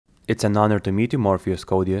It's an honor to meet you, Morpheus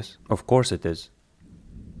Codius. Of course it is.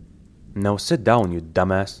 Now sit down, you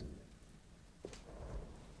dumbass.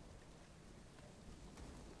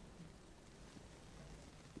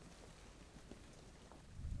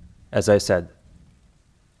 As I said,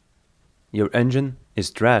 your engine is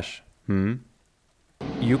trash,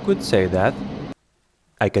 You could say that.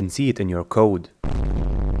 I can see it in your code.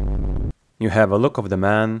 You have a look of the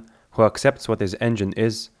man who accepts what his engine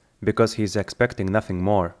is because he's expecting nothing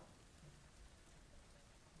more.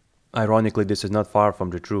 Ironically, this is not far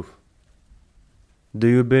from the truth. Do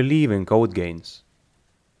you believe in code gains?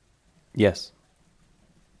 Yes.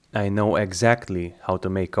 I know exactly how to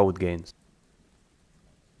make code gains.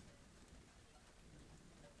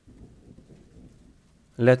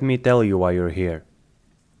 Let me tell you why you're here.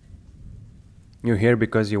 You're here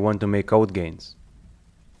because you want to make code gains.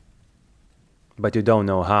 But you don't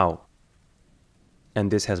know how. And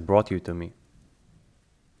this has brought you to me.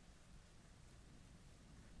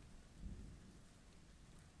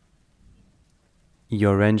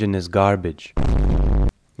 Your engine is garbage.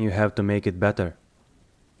 You have to make it better.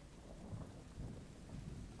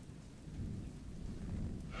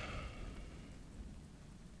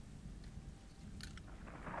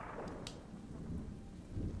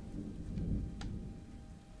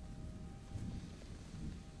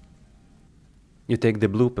 You take the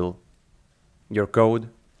blue pill. Your code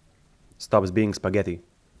stops being spaghetti.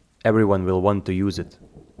 Everyone will want to use it.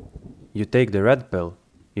 You take the red pill.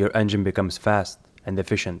 Your engine becomes fast and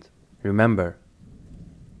efficient. Remember,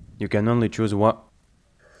 you can only choose one.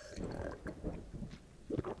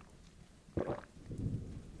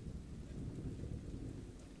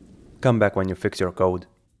 Come back when you fix your code.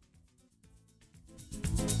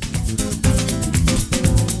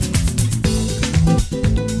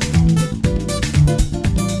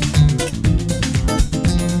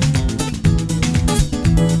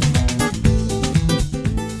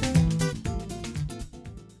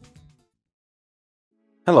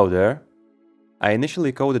 Hello there. I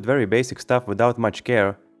initially coded very basic stuff without much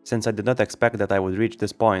care, since I did not expect that I would reach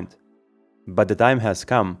this point. But the time has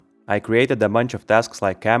come. I created a bunch of tasks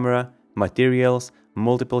like camera, materials,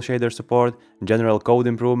 multiple shader support, general code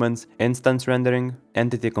improvements, instance rendering,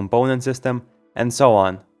 entity component system, and so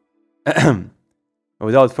on.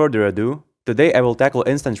 Without further ado, today I will tackle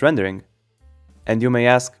instance rendering. And you may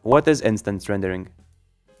ask, what is instance rendering?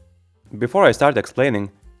 Before I start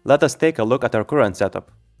explaining, let us take a look at our current setup.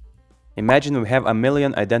 Imagine we have a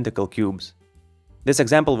million identical cubes. This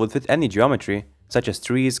example would fit any geometry, such as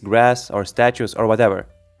trees, grass, or statues, or whatever.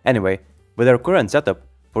 Anyway, with our current setup,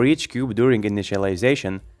 for each cube during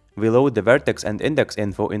initialization, we load the vertex and index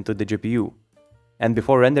info into the GPU. And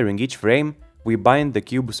before rendering each frame, we bind the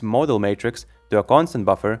cube's model matrix to a constant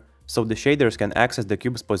buffer so the shaders can access the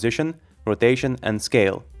cube's position, rotation, and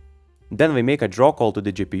scale. Then we make a draw call to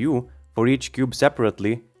the GPU for each cube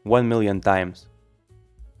separately 1 million times.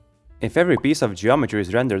 If every piece of geometry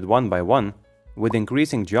is rendered one by one, with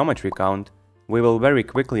increasing geometry count, we will very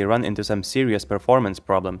quickly run into some serious performance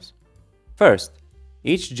problems. First,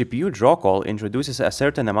 each GPU draw call introduces a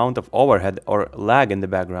certain amount of overhead or lag in the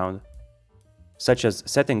background, such as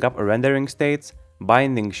setting up rendering states,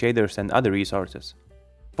 binding shaders, and other resources.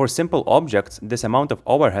 For simple objects, this amount of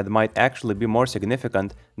overhead might actually be more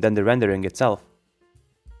significant than the rendering itself.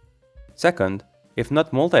 Second, if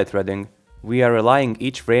not multi-threading, we are relying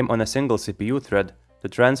each frame on a single CPU thread to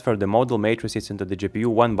transfer the model matrices into the GPU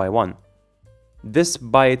one by one. This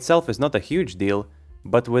by itself is not a huge deal,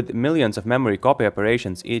 but with millions of memory copy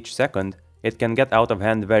operations each second, it can get out of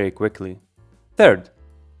hand very quickly. Third,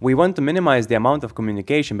 we want to minimize the amount of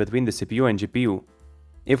communication between the CPU and GPU.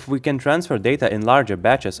 If we can transfer data in larger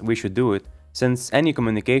batches, we should do it, since any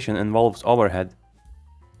communication involves overhead.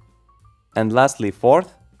 And lastly,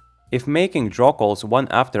 fourth, if making draw calls one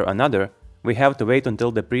after another, we have to wait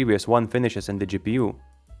until the previous one finishes in the GPU,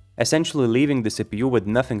 essentially leaving the CPU with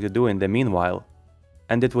nothing to do in the meanwhile.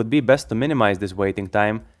 And it would be best to minimize this waiting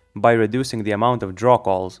time by reducing the amount of draw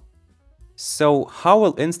calls. So how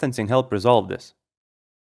will instancing help resolve this?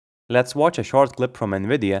 Let's watch a short clip from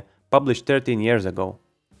Nvidia published 13 years ago,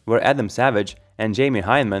 where Adam Savage and Jamie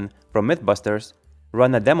Hyneman from MythBusters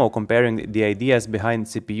run a demo comparing the ideas behind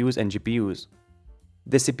CPUs and GPUs.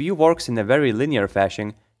 The CPU works in a very linear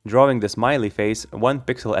fashion, drawing the smiley face 1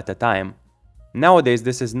 pixel at a time. Nowadays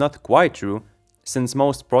this is not quite true, since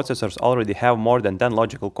most processors already have more than 10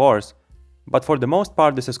 logical cores, but for the most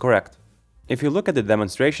part this is correct. If you look at the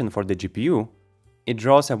demonstration for the GPU, it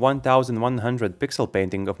draws a 1100 pixel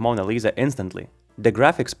painting of Mona Lisa instantly. The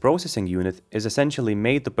graphics processing unit is essentially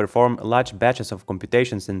made to perform large batches of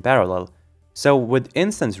computations in parallel, so with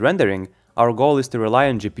instance rendering, our goal is to rely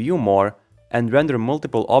on GPU more and render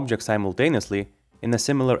multiple objects simultaneously in a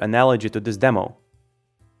similar analogy to this demo.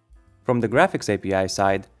 From the graphics API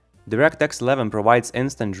side, DirectX 11 provides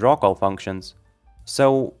instant draw call functions,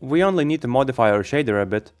 so we only need to modify our shader a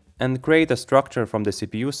bit and create a structure from the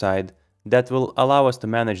CPU side that will allow us to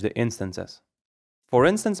manage the instances. For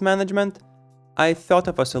instance management, I thought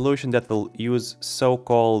of a solution that will use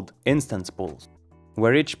so-called instance pools,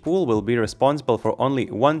 where each pool will be responsible for only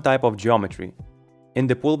one type of geometry. In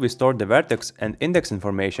the pool we store the vertex and index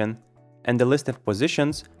information and the list of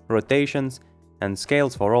positions, rotations, and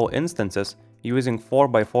scales for all instances using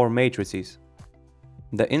 4x4 matrices.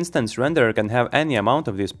 The instance renderer can have any amount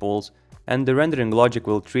of these pools, and the rendering logic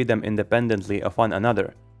will treat them independently of one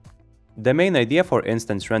another. The main idea for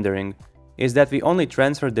instance rendering is that we only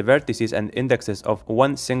transfer the vertices and indexes of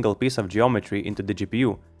one single piece of geometry into the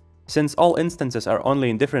GPU, since all instances are only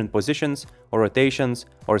in different positions or rotations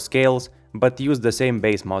or scales but use the same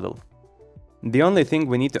base model. The only thing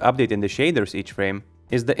we need to update in the shaders each frame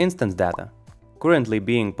is the instance data, currently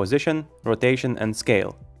being position, rotation, and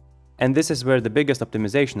scale. And this is where the biggest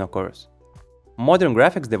optimization occurs. Modern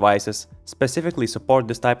graphics devices specifically support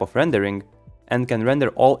this type of rendering and can render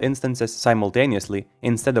all instances simultaneously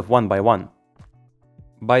instead of one by one.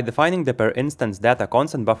 By defining the per instance data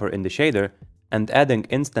constant buffer in the shader and adding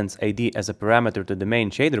instance ID as a parameter to the main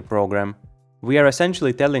shader program, we are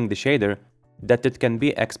essentially telling the shader that it can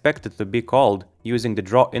be expected to be called using the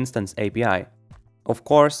drawInstance API. Of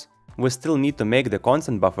course, we still need to make the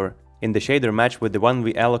constant buffer in the shader match with the one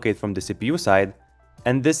we allocate from the CPU side,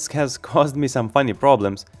 and this has caused me some funny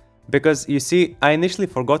problems, because you see, I initially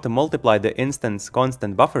forgot to multiply the instance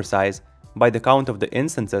constant buffer size by the count of the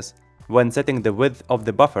instances when setting the width of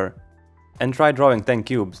the buffer, and tried drawing 10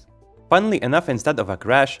 cubes. Funnily enough, instead of a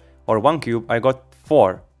crash or 1 cube, I got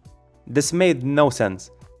 4. This made no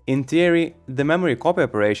sense. In theory, the memory copy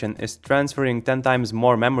operation is transferring 10 times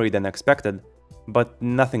more memory than expected, but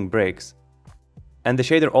nothing breaks. And the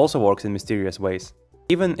shader also works in mysterious ways.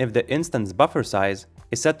 Even if the instance buffer size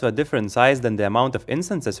is set to a different size than the amount of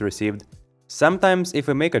instances received, sometimes if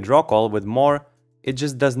we make a draw call with more, it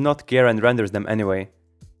just does not care and renders them anyway.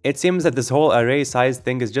 It seems that this whole array size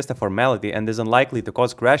thing is just a formality and is unlikely to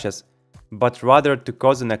cause crashes, but rather to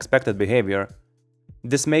cause unexpected behavior.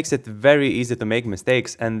 This makes it very easy to make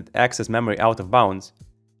mistakes and access memory out of bounds.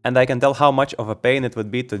 And I can tell how much of a pain it would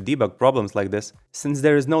be to debug problems like this, since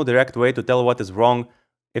there is no direct way to tell what is wrong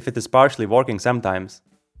if it is partially working sometimes.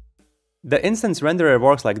 The instance renderer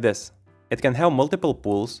works like this. It can have multiple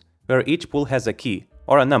pools, where each pool has a key,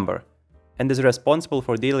 or a number, and is responsible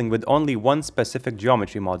for dealing with only one specific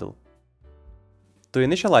geometry model. To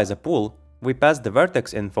initialize a pool, we pass the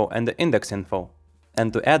vertex info and the index info,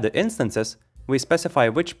 and to add the instances, we specify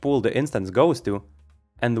which pool the instance goes to,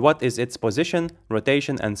 and what is its position,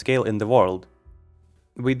 rotation, and scale in the world.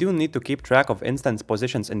 We do need to keep track of instance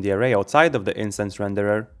positions in the array outside of the instance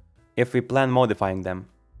renderer if we plan modifying them.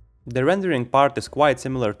 The rendering part is quite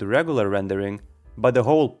similar to regular rendering, but the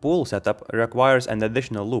whole pool setup requires an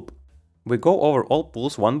additional loop. We go over all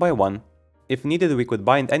pools one by one. If needed, we could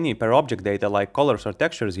bind any per object data like colors or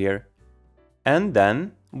textures here. And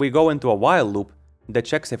then we go into a while loop that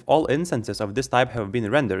checks if all instances of this type have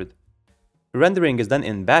been rendered. Rendering is done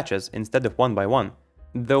in batches instead of one by one,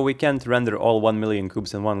 though we can't render all 1 million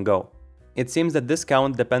cubes in one go. It seems that this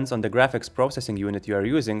count depends on the graphics processing unit you are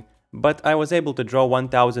using, but I was able to draw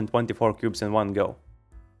 1024 cubes in one go.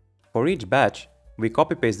 For each batch, we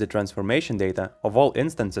copy-paste the transformation data of all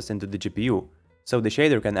instances into the GPU, so the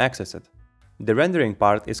shader can access it. The rendering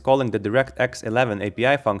part is calling the DirectX 11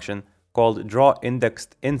 API function called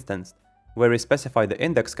drawIndexedInstance, where we specify the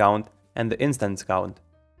index count and the instance count.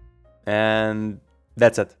 And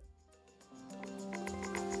that's it.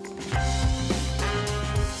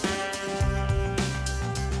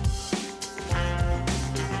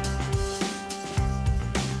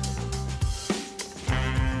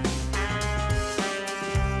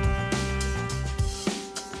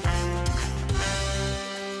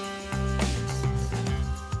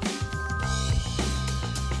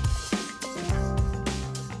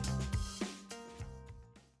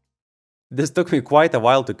 This took me quite a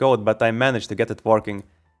while to code, but I managed to get it working.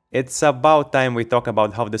 It's about time we talk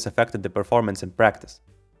about how this affected the performance in practice.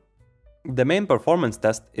 The main performance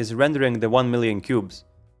test is rendering the 1 million cubes.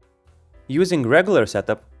 Using regular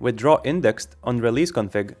setup with draw indexed on release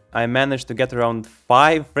config, I managed to get around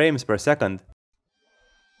 5 frames per second.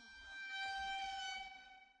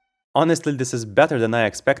 Honestly, this is better than I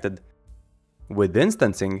expected. With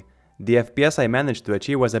instancing, the FPS I managed to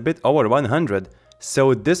achieve was a bit over 100,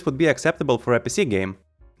 so this would be acceptable for a PC game.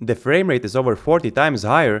 The frame rate is over 40 times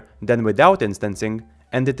higher than without instancing,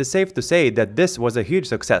 and it is safe to say that this was a huge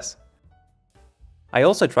success. I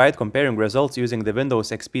also tried comparing results using the Windows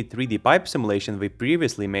XP 3D pipe simulation we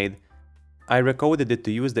previously made. I recoded it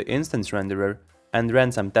to use the instance renderer and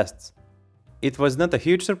ran some tests. It was not a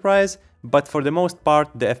huge surprise, but for the most part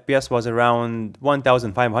the FPS was around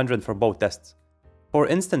 1500 for both tests. For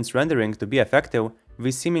instance rendering to be effective,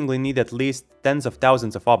 we seemingly need at least tens of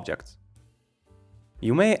thousands of objects.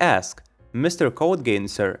 You may ask, Mr. CodeGain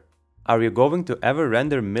sir, are you going to ever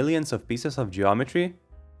render millions of pieces of geometry?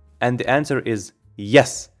 And the answer is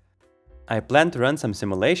yes! I plan to run some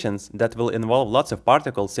simulations that will involve lots of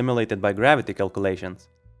particles simulated by gravity calculations.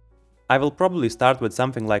 I will probably start with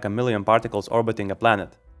something like 1,000,000 particles orbiting a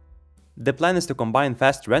planet. The plan is to combine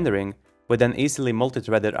fast rendering with an easily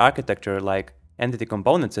multi-threaded architecture like Entity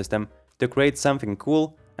Component System to create something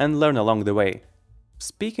cool and learn along the way.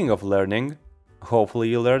 Speaking of learning, hopefully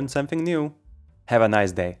you learned something new. Have a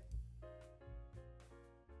nice day.